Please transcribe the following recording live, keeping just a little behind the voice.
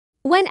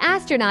When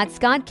astronaut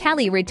Scott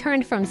Kelly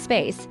returned from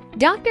space,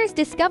 doctors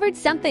discovered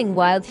something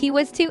wild. He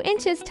was 2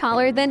 inches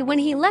taller than when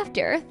he left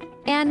Earth.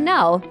 And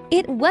no,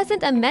 it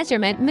wasn't a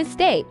measurement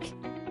mistake.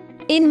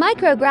 In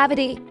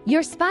microgravity,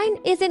 your spine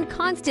isn't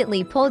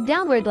constantly pulled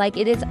downward like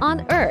it is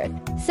on Earth,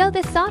 so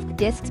the soft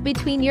discs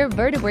between your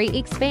vertebrae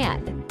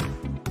expand.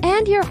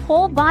 And your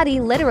whole body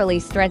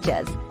literally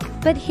stretches.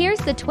 But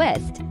here's the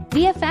twist: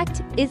 the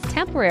effect is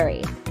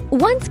temporary.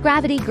 Once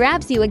gravity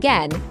grabs you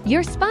again,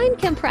 your spine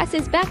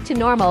compresses back to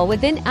normal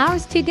within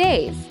hours to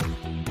days.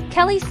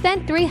 Kelly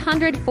spent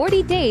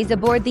 340 days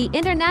aboard the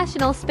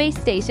International Space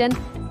Station,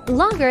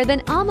 longer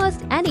than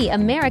almost any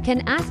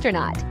American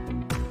astronaut.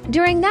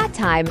 During that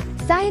time,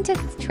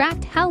 scientists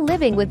tracked how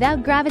living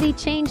without gravity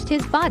changed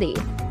his body.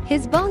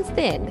 His bones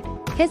thinned,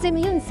 his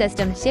immune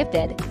system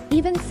shifted,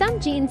 even some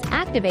genes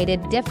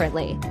activated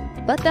differently.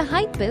 But the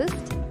height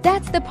boost?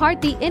 That's the part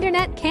the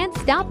internet can't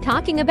stop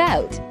talking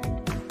about.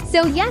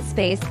 So yes,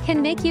 space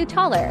can make you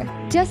taller.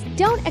 Just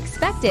don't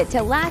expect it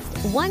to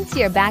last once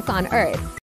you're back on Earth.